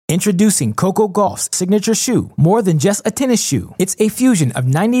Introducing Coco Gauff's signature shoe, more than just a tennis shoe. It's a fusion of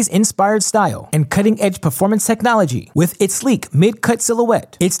 90s-inspired style and cutting-edge performance technology. With its sleek mid-cut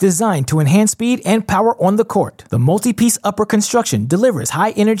silhouette, it's designed to enhance speed and power on the court. The multi-piece upper construction delivers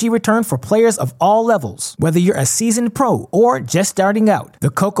high-energy return for players of all levels. Whether you're a seasoned pro or just starting out, the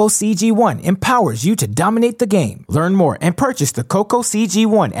Coco CG1 empowers you to dominate the game. Learn more and purchase the Coco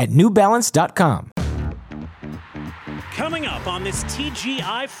CG1 at NewBalance.com. Coming up on this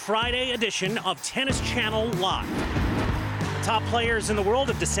TGI Friday edition of Tennis Channel Live. Top players in the world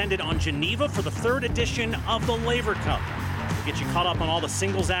have descended on Geneva for the third edition of the Laver Cup. We'll get you caught up on all the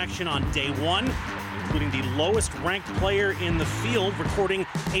singles action on day one, including the lowest ranked player in the field recording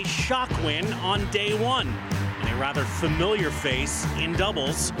a shock win on day one, and a rather familiar face in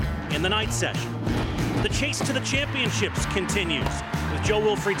doubles in the night session. The chase to the championships continues, with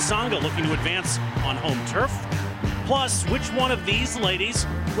Jo-Wilfried Tsonga looking to advance on home turf. Plus, which one of these ladies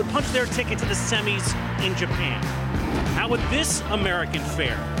would punch their ticket to the semis in Japan? How would this American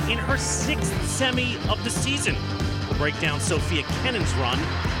fare in her sixth semi of the season? We'll break down Sofia Kenin's run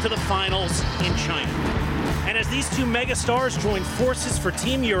to the finals in China. And as these two megastars join forces for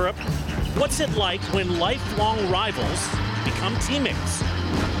Team Europe, what's it like when lifelong rivals become teammates?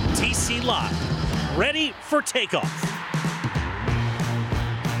 TC Live, ready for takeoff.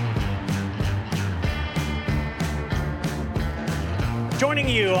 Joining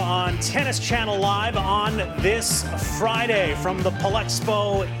you on Tennis Channel Live on this Friday from the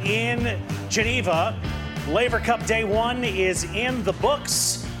Palexpo in Geneva. Laver Cup Day 1 is in the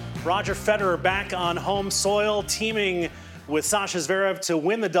books. Roger Federer back on home soil, teaming with Sasha Zverev to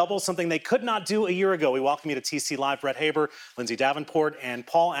win the doubles, something they could not do a year ago. We welcome you to TC Live. Brett Haber, Lindsay Davenport, and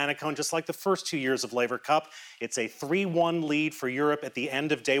Paul Annacone. Just like the first 2 years of Laver Cup, it's a 3-1 lead for Europe at the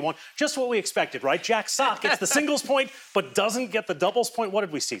end of day one. Just what we expected, right? Jack Sock gets the singles point, but doesn't get the doubles point. What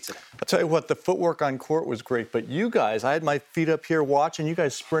did we see today? I'll tell you what, the footwork on court was great, but you guys, I had my feet up here watching. You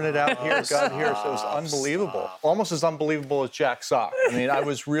guys sprinted out here, got here, so it was unbelievable. Almost as unbelievable as Jack Sock. I mean, I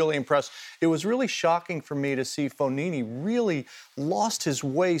was really impressed. It was really shocking for me to see Fognini really lost his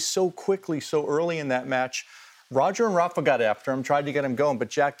way so quickly, so early in that match. Roger and Rafa got after him, tried to get him going, but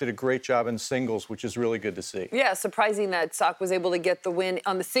Jack did a great job in singles, which is really good to see. Yeah, surprising that Sock was able to get the win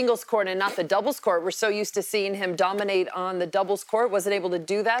on the singles court and not the doubles court. We're so used to seeing him dominate on the doubles court. Wasn't able to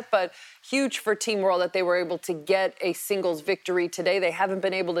do that, but huge for Team World that they were able to get a singles victory today. They haven't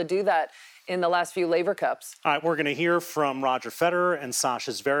been able to do that in the last few Laver Cups. All right, we're going to hear from Roger Federer and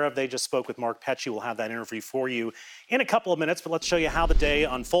Sasha Zverev. They just spoke with Mark Petchey. We'll have that interview for you in a couple of minutes, but let's show you how the day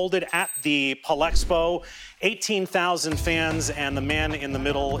unfolded at the Palexpo. 18,000 fans, and the man in the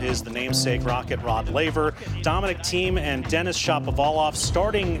middle is the namesake Rocket Rod Laver. Dominic Thiem and Denis Shapovalov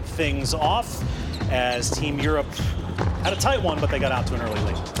starting things off as Team Europe had a tight one, but they got out to an early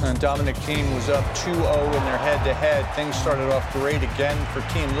lead. And Dominic Thiem was up 2-0 in their head-to-head. Things started off great again for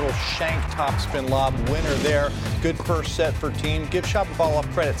Thiem. Little shank topspin lob winner there. Good first set for Thiem. Give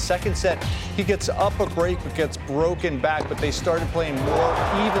Shapovalov credit. Second set, he gets up a break but gets broken back, but they started playing more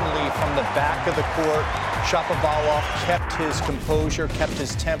evenly from the back of the court. Shapovalov kept his composure, kept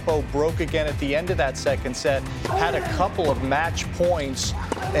his tempo, broke again at the end of that second set, had a couple of match points,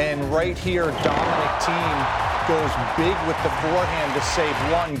 and right here, Dominic Thiem goes big with the forehand to save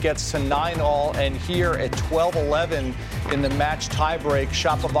one, gets to 9-all, and here at 12-11 in the match tiebreak,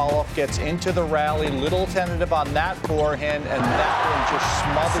 Shapovalov gets into the rally, little tentative on that forehand, and that one just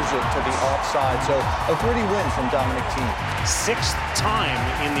smothers it to the offside. So a gritty win from Dominic Thiem. Sixth time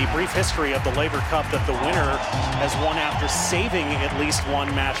in the brief history of the Laver Cup that the winner has won after saving at least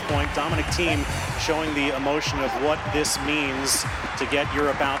one match point. Dominic Thiem showing the emotion of what this means to get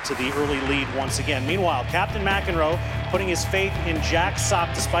Europe out to the early lead once again. Meanwhile, Captain McEnroe putting his faith in Jack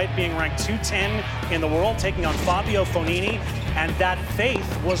Sock despite being ranked 210 in the world, taking on Fabio Fognini, and that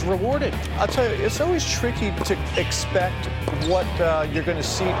faith was rewarded. I'll tell you, it's always tricky to expect what you're going to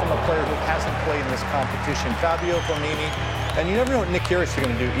see from a player who hasn't played in this competition. Fabio Fognini, and you never know what Nick Kyrgios is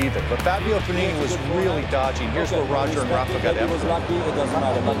going to do either, but Fabio Fognini was really dodgy. Here's where Roger and Rafa got after him. It doesn't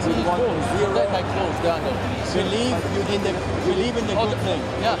matter, but we want to believe in the good thing.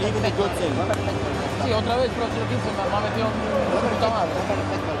 Yeah. Believe in the good thing. Sì, otra vez, però mi ha metido una puta madre.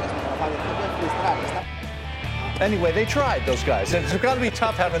 Anyway, they tried, those guys. And it's got to be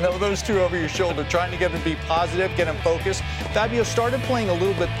tough having those two over your shoulder, trying to get them to be positive, get them focused. Fabio started playing a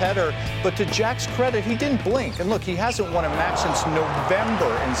little bit better, but to Jack's credit, he didn't blink. And look, he hasn't won a match since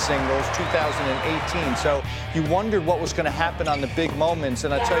November in singles 2018. So you wondered what was going to happen on the big moments.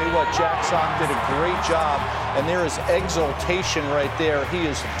 And I tell you what, Jack Sock did a great job. And there is exultation right there. He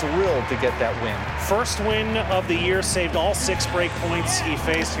is thrilled to get that win. First win of the year, saved all 6 break points he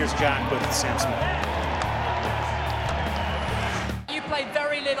faced. Here's Jack with Sam Smith. You played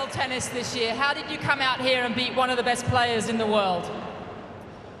very little tennis this year. How did you come out here and beat one of the best players in the world?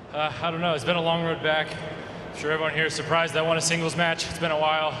 I don't know. It's been a long road back. I'm sure everyone here is surprised I won a singles match. It's been a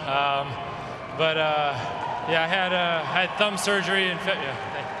while. Yeah, I had thumb surgery in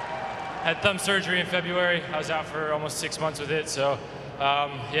February. I was out for almost 6 months with it. So,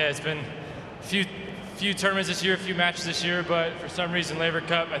 yeah, it's been a few tournaments this year, a few matches this year, but for some reason, Laver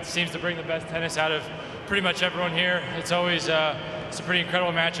Cup, it seems to bring the best tennis out of pretty much everyone here. It's always some pretty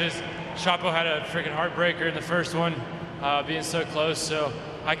incredible matches. Shapo had a freaking heartbreaker in the first one, being so close. So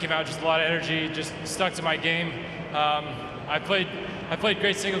I came out just a lot of energy, just stuck to my game. I played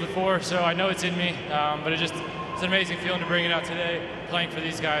great singles before, so I know it's in me. But it's an amazing feeling to bring it out today, playing for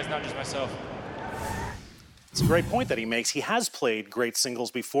these guys, not just myself. It's a great point that he makes. He has played great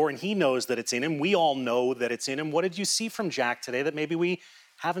singles before, and he knows that it's in him. We all know that it's in him. What did you see from Jack today that maybe we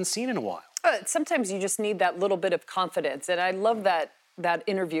haven't seen in a while? Sometimes you just need that little bit of confidence. And I love that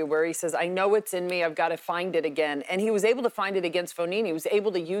interview where he says, I know it's in me, I've got to find it again. And he was able to find it against Fognini. He was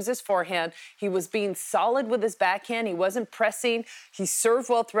able to use his forehand. He was being solid with his backhand. He wasn't pressing. He served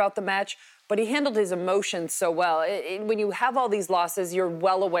well throughout the match, but he handled his emotions so well. When you have all these losses, you're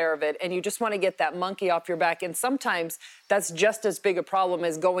well aware of it, and you just want to get that monkey off your back. And sometimes that's just as big a problem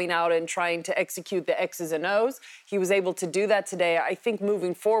as going out and trying to execute the X's and O's. He was able to do that today. I think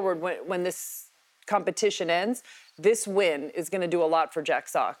moving forward, when this competition ends, this win is going to do a lot for Jack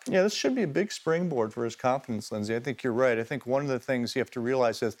Sock. Yeah, this should be a big springboard for his confidence, Lindsay. I think you're right. I think one of the things you have to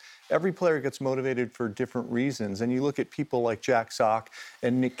realize is every player gets motivated for different reasons. And you look at people like Jack Sock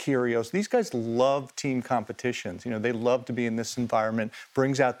and Nick Kyrgios. These guys love team competitions. You know, they love to be in this environment,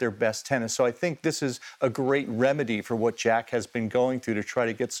 brings out their best tennis. So I think this is a great remedy for what Jack has been going through to try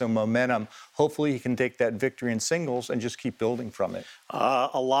to get some momentum. Hopefully he can take that victory in singles and just keep building from it.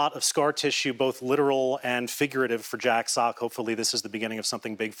 A lot of scar tissue, both literal and figurative, for Jack Sock. Hopefully this is the beginning of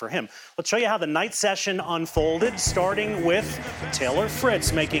something big for him. Let's show you how the night session unfolded, starting with Taylor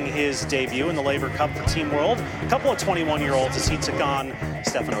Fritz making his debut in the Laver Cup for Team World. A couple of 21-year-olds as he took on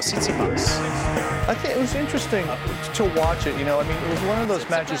Stefanos Tsitsipas. I think it was interesting to watch it. You know, I mean, it was one of those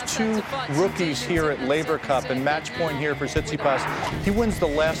matches, two rookies here at Laver Cup, and match point here for Tsitsipas. He wins the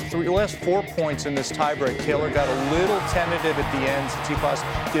last 4 points in this tiebreak. Taylor got a little tentative at the end.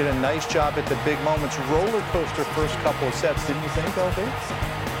 Tsitsipas did a nice job at the big moments. Roller coaster first couple of sets, didn't you think, LB?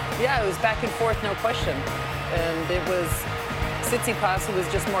 Yeah, it was back and forth, no question. And it was Tsitsipas who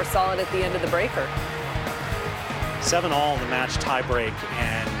was just more solid at the end of the breaker. 7-all in the match tiebreak,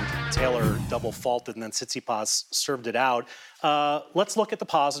 and Taylor double faulted, and then Tsitsipas served it out. Let's look at the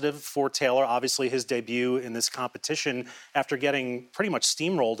positive for Taylor. Obviously, his debut in this competition after getting pretty much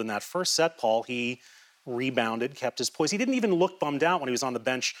steamrolled in that first set, Paul. He rebounded, kept his poise. He didn't even look bummed out when he was on the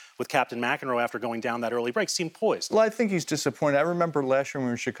bench with Captain McEnroe after going down that early break. Seemed poised. Well, I think he's disappointed. I remember last year when we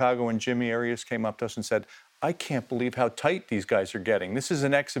were in Chicago when Jimmy Arias came up to us and said, I can't believe how tight these guys are getting. This is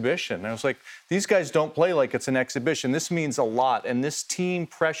an exhibition. And I was like, these guys don't play like it's an exhibition. This means a lot. And this team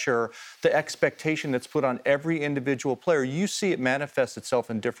pressure, the expectation that's put on every individual player, you see it manifest itself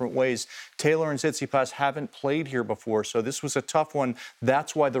in different ways. Taylor and Tsitsipas haven't played here before, so this was a tough one.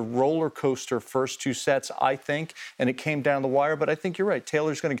 That's why the roller coaster first 2 sets, I think, and it came down the wire. But I think you're right.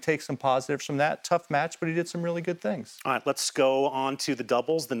 Taylor's going to take some positives from that. Tough match, but he did some really good things. All right, let's go on to the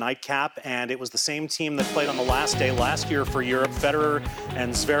doubles, the nightcap. And it was the same team that played on the last day last year for Europe. Federer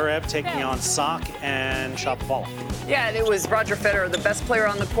and Zverev taking on Sock and Shapovalov. Yeah, and it was Roger Federer, the best player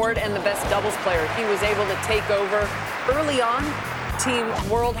on the court and the best doubles player. He was able to take over early on. Team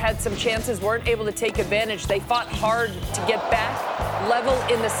World had some chances, weren't able to take advantage. They fought hard to get back, level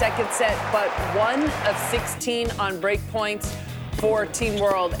in the second set, but 1 of 16 on break points for Team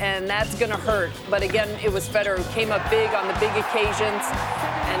World, and that's going to hurt. But again, it was Federer who came up big on the big occasions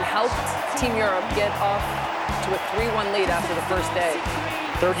and helped Team Europe get off to a 3-1 lead after the first day.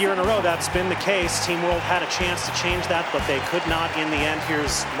 3rd year in a row that's been the case. Team World had a chance to change that, but they could not in the end.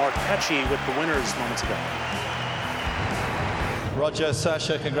 Here's Mark Petchey with the winners moments ago. Roger,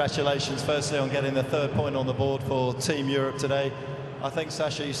 Sasha, congratulations firstly on getting the 3rd point on the board for Team Europe today. I think,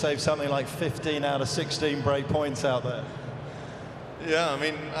 Sasha, you saved something like 15 out of 16 break points out there. Yeah, I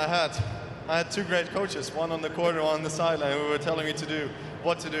mean, I I had two great coaches, one on the court and one on the sideline, who were telling me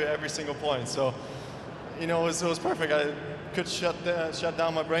what to do every single point. So, it was perfect. I could shut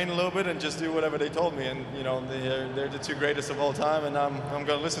down my brain a little bit and just do whatever they told me. And they're the two greatest of all time, and I'm going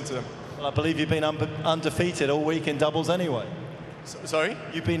to listen to them. Well, I believe you've been undefeated all week in doubles anyway. Sorry?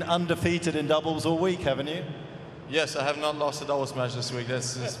 You've been undefeated in doubles all week, haven't you? Yes, I have not lost a doubles match this week.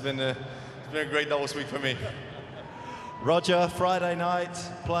 It's been a great doubles week for me. Roger, Friday night,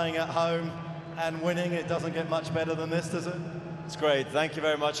 playing at home and winning. It doesn't get much better than this, does it? It's great. Thank you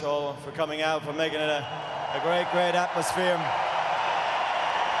very much, all, for coming out, for making it a great, great atmosphere.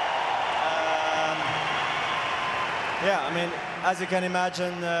 Yeah, I mean, as you can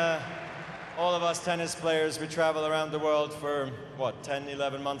imagine, all of us tennis players, we travel around the world for, 10,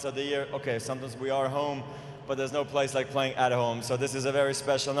 11 months of the year. Okay, sometimes we are home, but there's no place like playing at home. So this is a very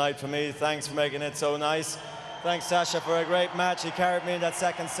special night for me. Thanks for making it so nice. Thanks, Sasha, for a great match. He carried me in that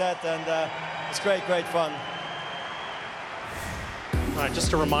second set, and it's great, great fun. All right,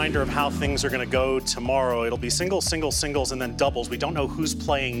 just a reminder of how things are going to go tomorrow. It'll be singles, singles, singles, and then doubles. We don't know who's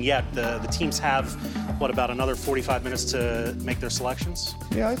playing yet. The teams have, about another 45 minutes to make their selections?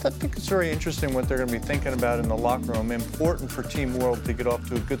 Yeah, I think it's very interesting what they're going to be thinking about in the locker room. Important for Team World to get off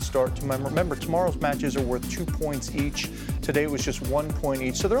to a good start. Remember, tomorrow's matches are worth 2 points each. Today it was just 1 point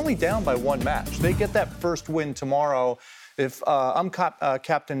each. So they're only down by one match. They get that first win tomorrow. If I'm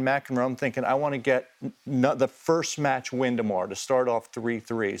Captain McEnroe, I'm thinking I want to get the first match win tomorrow to start off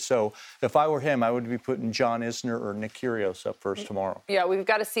 3-3. So if I were him, I would be putting John Isner or Nick Kyrgios up first tomorrow. Yeah, we've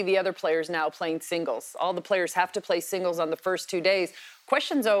got to see the other players now playing singles. All the players have to play singles on the first 2 days.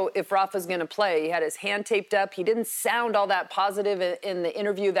 Questions, though, if Rafa's going to play. He had his hand taped up. He didn't sound all that positive in the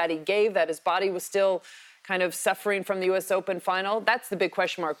interview that he gave, that his body was still kind of suffering from the U.S. Open final. That's the big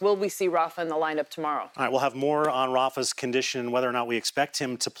question mark. Will we see Rafa in the lineup tomorrow? All right, we'll have more on Rafa's condition and whether or not we expect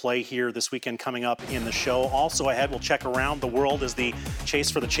him to play here this weekend coming up in the show. Also ahead, we'll check around the world as the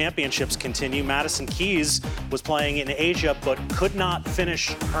chase for the championships continue. Madison Keys was playing in Asia but could not finish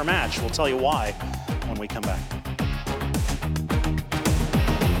her match. We'll tell you why when we come back.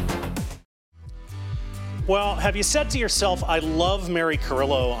 Well, have you said to yourself, I love Mary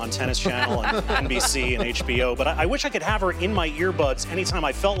Carrillo on Tennis Channel and NBC and HBO, but I wish I could have her in my earbuds anytime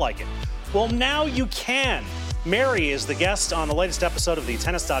I felt like it? Well, now you can. Mary is the guest on the latest episode of the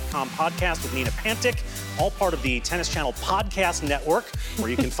Tennis.com podcast with Nina Pantic, all part of the Tennis Channel podcast network, where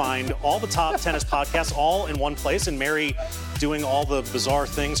you can find all the top tennis podcasts all in one place, and Mary doing all the bizarre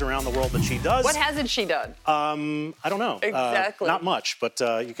things around the world that she does. What hasn't she done? I don't know. Exactly. Not much, but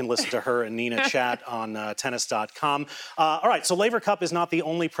you can listen to her and Nina chat on Tennis.com. All right, so Laver Cup is not the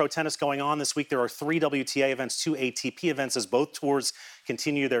only pro tennis going on this week. There are 3 WTA events, 2 ATP events, as both tours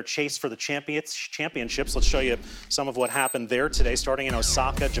continue their chase for the championships. Let's show you some of what happened there today, starting in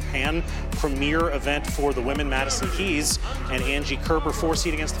Osaka, Japan. Premier event for the women, Madison Keys and Angie Kerber,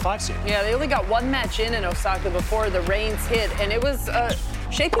 4-seed against the 5-seed. Yeah, they only got one match in Osaka before the rains hit, and it was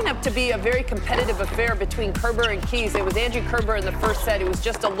shaping up to be a very competitive affair between Kerber and Keys. It was Angie Kerber in the first set. It was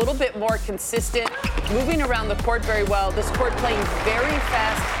just a little bit more consistent, moving around the court very well. This court playing very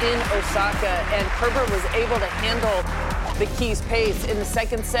fast in Osaka, and Kerber was able to handle the Keys pace. In the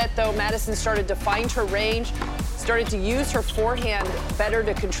second set, though, Madison started to find her range, started to use her forehand better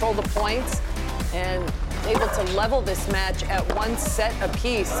to control the points, and able to level this match at 1 set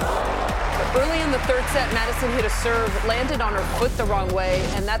apiece. But early in the third set, Madison hit a serve, landed on her foot the wrong way,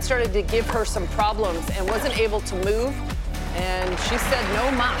 and that started to give her some problems and wasn't able to move. And she said no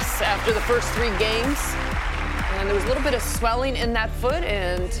mas after the first 3 games. And there was a little bit of swelling in that foot,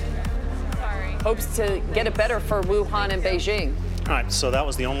 and hopes to get it better for Wuhan and Beijing. All right, so that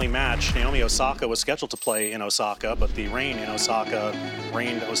was the only match. Naomi Osaka was scheduled to play in Osaka, but the rain in Osaka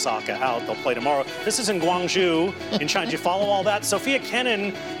rained Osaka out. They'll play tomorrow. This is in Guangzhou in China. Did you follow all that? Sofia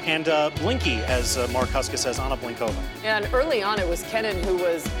Kenin and Blinky, as Mark Huska says, Anna Blinkova. Yeah, and early on it was Kenin who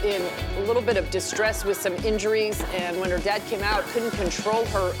was in a little bit of distress with some injuries, and when her dad came out, couldn't control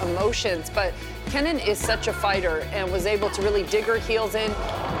her emotions. But Kenin is such a fighter and was able to really dig her heels in,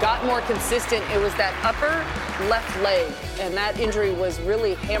 got more consistent. It was that upper left leg, and that injury was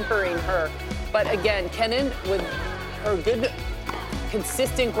really hampering her. But again, Kenin, with her good,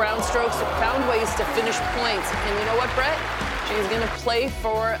 consistent ground strokes, found ways to finish points. And you know what, Brett? She's going to play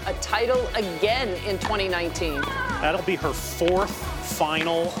for a title again in 2019. That'll be her 4th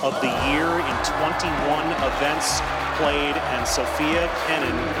final of the year in 21 events played, and Sofia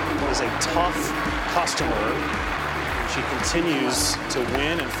Kenin is a tough customer. She continues to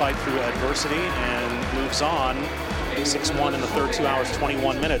win and fight through adversity and moves on 6-1 in the third, 2 hours,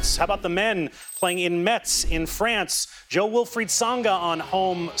 21 minutes. How about the men playing in Metz in France? Jo-Wilfried Tsonga on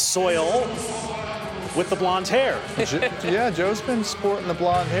home soil with the blonde hair. Yeah, Joe's been sporting the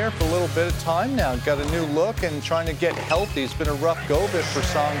blonde hair for a little bit of time now. Got a new look and trying to get healthy. It's been a rough go of it for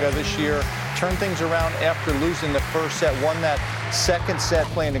Tsonga this year. Turned things around after losing the first set. Won that second set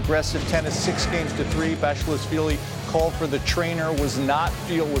playing aggressive tennis, 6-3. Basilashvili called for the trainer, was not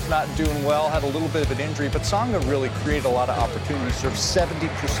doing well, had a little bit of an injury, but Tsonga really created a lot of opportunities. Served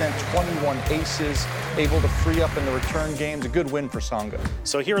 70%, 21 aces, able to free up in the return games. A good win for Tsonga.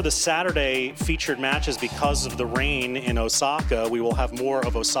 So here are the Saturday featured matches because of the rain in Osaka. We will have more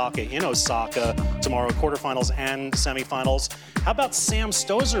of Osaka in Osaka tomorrow, quarterfinals and semifinals. How about Sam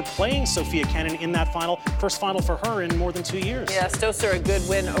Stosur playing Sofia Kenin in that final? First final for her in more than 2 years. Yeah, Stosur, a good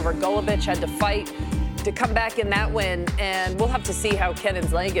win over Golubic, had to fight to come back in that win, and we'll have to see how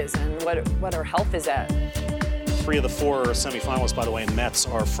Kenin's leg is and what her health is at. 3 of the 4 semifinalists, by the way, in Metz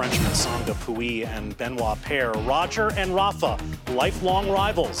are Frenchmen Tsonga, Pouille, and Benoit Paire. Roger and Rafa, lifelong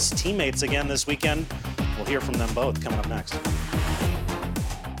rivals, teammates again this weekend. We'll hear from them both coming up next.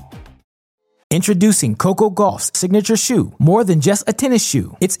 Introducing Coco Gauff's signature shoe, more than just a tennis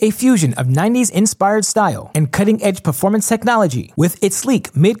shoe. It's a fusion of 90s inspired style and cutting-edge performance technology with its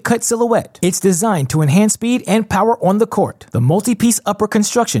sleek mid-cut silhouette. It's designed to enhance speed and power on the court. The multi-piece upper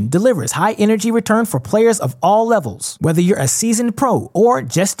construction delivers high energy return for players of all levels. Whether you're a seasoned pro or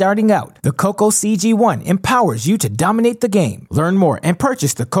just starting out, the Coco CG1 empowers you to dominate the game. Learn more and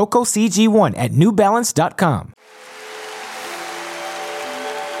purchase the Coco CG1 at newbalance.com.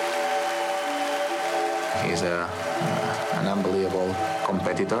 He's an unbelievable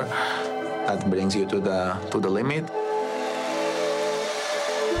competitor that brings you to the limit.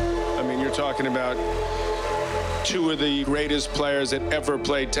 I mean, you're talking about 2 of the greatest players that ever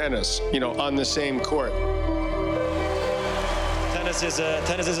played tennis, on the same court. Tennis is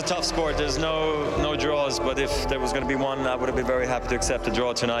a tough sport. There's no draws, but if there was going to be one, I would have been very happy to accept a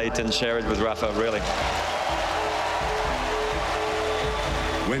draw tonight and share it with Rafa, really.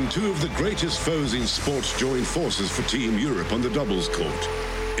 When 2 of the greatest foes in sports joined forces for Team Europe on the doubles court,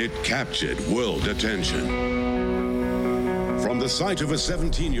 it captured world attention. From the sight of a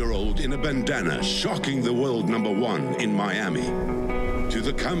 17-year-old in a bandana shocking the world #1 in Miami, to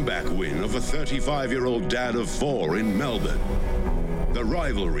the comeback win of a 35-year-old dad of 4 in Melbourne, the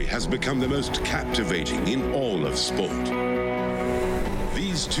rivalry has become the most captivating in all of sport.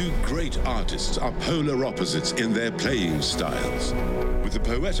 These 2 great artists are polar opposites in their playing styles, with the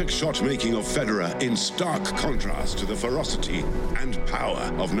poetic shot-making of Federer in stark contrast to the ferocity and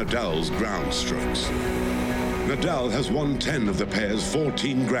power of Nadal's ground strokes. Nadal has won 10 of the pair's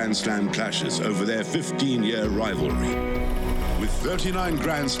 14 Grand Slam clashes over their 15-year rivalry. With 39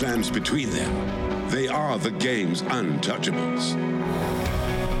 Grand Slams between them, they are the game's untouchables.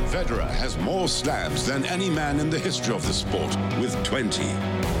 Federer has more slams than any man in the history of the sport, with 20,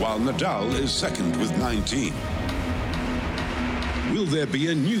 while Nadal is second with 19. Will there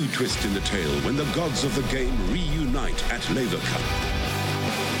be a new twist in the tale when the gods of the game reunite at Laver Cup?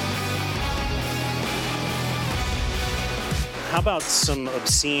 How about some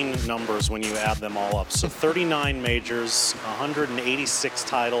obscene numbers when you add them all up? So 39 majors, 186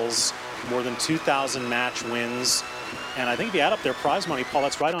 titles, more than 2,000 match wins. And I think if you add up their prize money, Paul,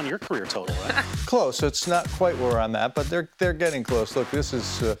 that's right on your career total, right? Close. It's not quite where I'm at, but they're getting close. Look, this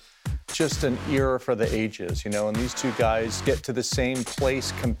is just an era for the ages, and these 2 guys get to the same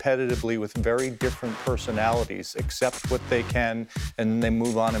place competitively with very different personalities, accept what they can, and then they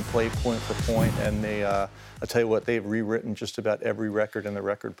move on and play point for point. And I'll tell you what, they've rewritten just about every record in the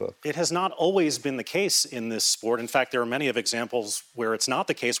record book. It has not always been the case in this sport. In fact, there are many of examples where it's not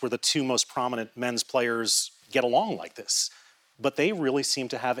the case, where the 2 most prominent men's players get along like this. But they really seem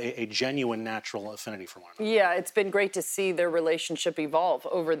to have a genuine natural affinity for one another. Yeah, it's been great to see their relationship evolve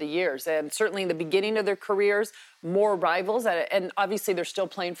over the years. And certainly in the beginning of their careers, more rivals. And obviously they're still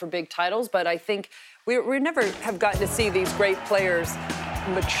playing for big titles. But I think we never have gotten to see these great players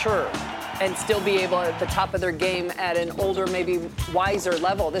mature and still be able at the top of their game at an older, maybe wiser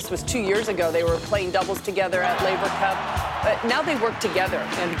level. This was 2 years ago. They were playing doubles together at Laver Cup. But now they work together,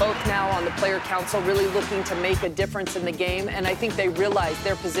 and both now on the player council, really looking to make a difference in the game. And I think they realize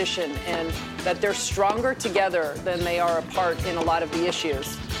their position and that they're stronger together than they are apart in a lot of the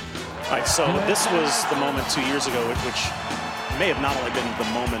issues. All right, so this was the moment 2 years ago, which may have not only been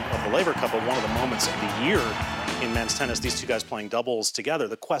the moment of the Laver Cup, but one of the moments of the year in men's tennis, these 2 guys playing doubles together.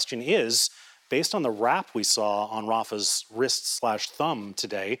 The question is, based on the wrap we saw on Rafa's wrist/thumb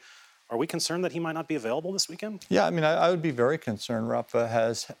today, Are we concerned that he might not be available this weekend? Yeah, I mean, I would be very concerned. Rafa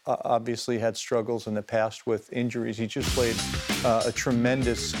has obviously had struggles in the past with injuries. He just played a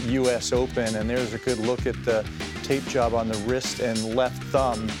tremendous U.S. Open, and there's a good look at the tape job on the wrist and left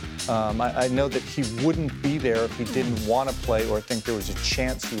thumb. I know that he wouldn't be there if he didn't want to play or think there was a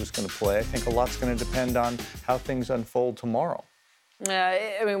chance he was going to play. I think a lot's going to depend on how things unfold tomorrow.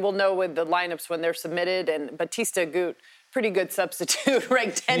 I mean, we'll know with the lineups when they're submitted, and Bautista Agut, pretty good substitute,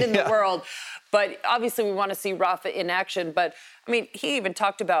 ranked 10 in the world. But obviously we want to see Rafa in action. But, I mean, he even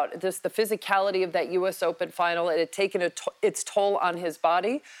talked about this, the physicality of that U.S. Open final. It had taken its toll on his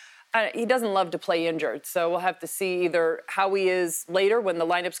body. He doesn't love to play injured, so we'll have to see either how he is later when the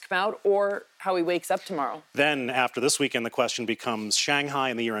lineups come out or how he wakes up tomorrow. Then, after this weekend, the question becomes Shanghai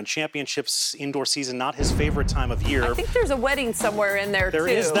and the year-end championships, indoor season, not his favorite time of year. I think there's a wedding somewhere in there, too. There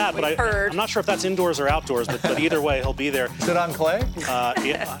is that, but I'm not sure if that's indoors or outdoors, but either way, he'll be there. Is it on clay?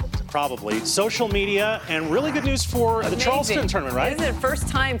 Yeah, probably. Social media, and really good news for the Charleston tournament, right? Isn't it first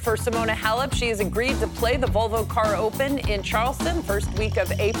time for Simona Halep? She has agreed to play the Volvo Car Open in Charleston, first week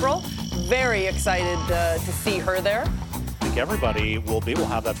of April. Very excited to see her there. I think everybody will be. We'll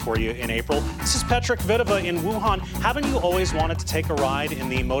have that for you in April. This is Petra Kvitova in Wuhan. Haven't you always wanted to take a ride in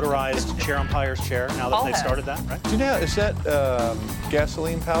the motorized chair umpire's chair now that they've started that, right? Do you know, is that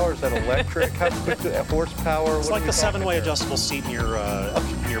gasoline power? Is that electric? How quick horsepower? It's like the 7-way adjustable seat in your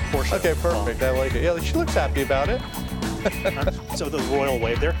Porsche. Okay, perfect. I like it. Yeah, she looks happy about it. So the royal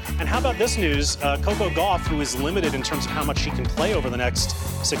wave there. And how about this news? Coco Gauff, who is limited in terms of how much she can play over the next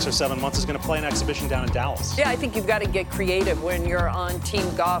 6 or 7 months, is going to play an exhibition down in Dallas. Yeah, I think you've got to get creative when you're on Team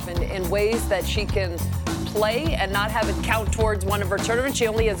Gauff in ways that she can play and not have it count towards one of her tournaments. She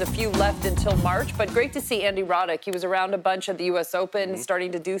only has a few left until March, but great to see Andy Roddick. He was around a bunch at the U.S. Open,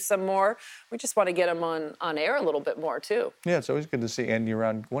 starting to do some more. We just want to get him on air a little bit more, too. Yeah, it's always good to see Andy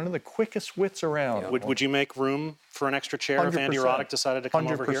around. One of the quickest wits around. Yeah. Would you make room for an extra chair if Andy Roddick decided to come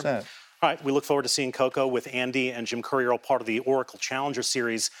 100%. over here? All right, we look forward to seeing Coco with Andy and Jim Courier, all part of the Oracle Challenger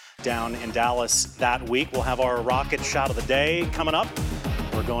Series down in Dallas that week. We'll have our rocket shot of the day coming up.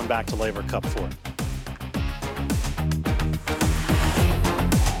 We're going back to Laver Cup 4.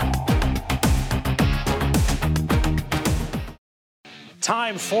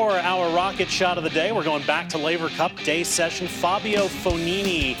 Time for our rocket shot of the day. We're going back to Laver Cup day session. Fabio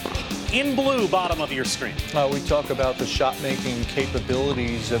Fognini in blue, bottom of your screen. We talk about the shot-making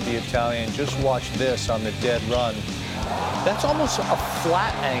capabilities of the Italian. Just watch this on the dead run. That's almost a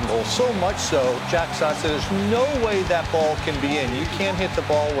flat angle, so much so, Jack Sock said there's no way that ball can be in. You can't hit the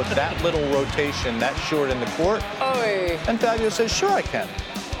ball with that little rotation, that short in the court. Oy. And Fabio says, sure I can.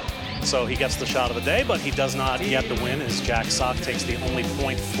 So he gets the shot of the day, but he does not get the win as Jack Sock takes the only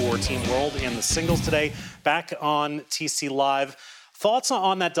point for Team World in the singles today. Back on TC Live. Thoughts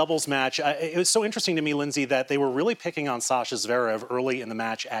on that doubles match? It was so interesting to me, Lindsay, that they were really picking on Sasha Zverev early in the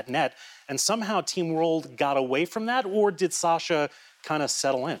match at net, and somehow Team World got away from that, or did Sasha kind of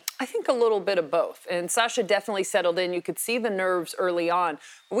settle in? I think a little bit of both. And Sasha definitely settled in. You could see the nerves early on.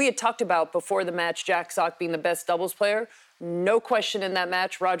 We had talked about before the match Jack Sock being the best doubles player. No question in that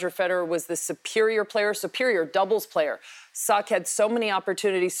match, Roger Federer was the superior player, superior doubles player. Sock had so many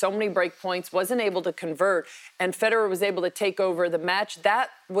opportunities, so many break points, wasn't able to convert, and Federer was able to take over the match. That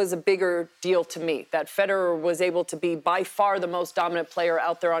was a bigger deal to me, that Federer was able to be by far the most dominant player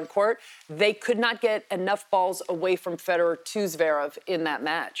out there on court. They could not get enough balls away from Federer to Zverev in that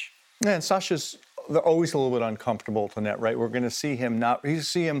match. Yeah, and Sasha's always a little bit uncomfortable at the net, right? We're going to see him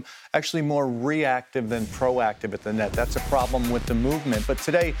actually more reactive than proactive at the net. That's a problem with the movement. But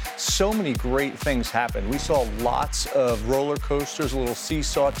today, so many great things happened. We saw lots of roller coasters, a little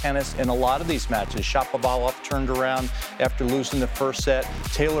seesaw tennis in a lot of these matches. Shapovalov turned around after losing the first set.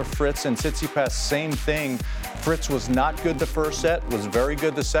 Taylor Fritz and Tsitsipas, same thing. Fritz was not good the first set, was very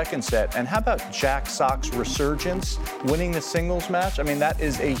good the second set. And how about Jack Sock's resurgence, winning the singles match? I mean, that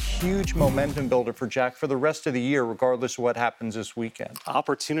is a huge momentum builder for Jack for the rest of the year, regardless of what happens this weekend.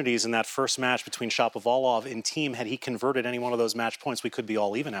 Opportunities in that first match between Shapovalov and Thiem. Had he converted any one of those match points, we could be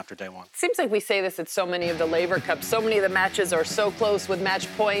all even after day one. Seems like we say this at so many of the Laver Cups. So many of the matches are so close with match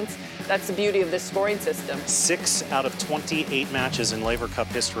points. That's the beauty of this scoring system. 6 out of 28 matches in Laver Cup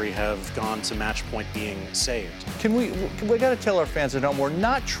history have gone to match point being saved. We got to tell our fans at home, we're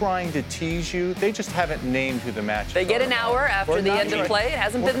not trying to tease you. They just haven't named who the match is. They get an hour after the end of play. It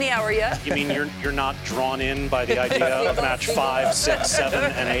hasn't been the hour yet. You mean you're not drawn in by the idea of match 5, 6,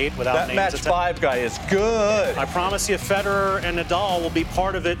 7, and 8 without that names? Match 5 guy is good. I promise you, Federer and Nadal will be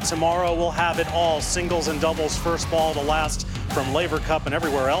part of it tomorrow. We'll have it all, singles and doubles, first ball to last, from Laver Cup and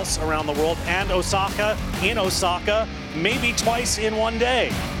everywhere else around the world, and Osaka, in Osaka, maybe twice in one day.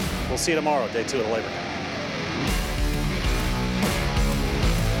 We'll see you tomorrow, day 2 of the Laver Cup.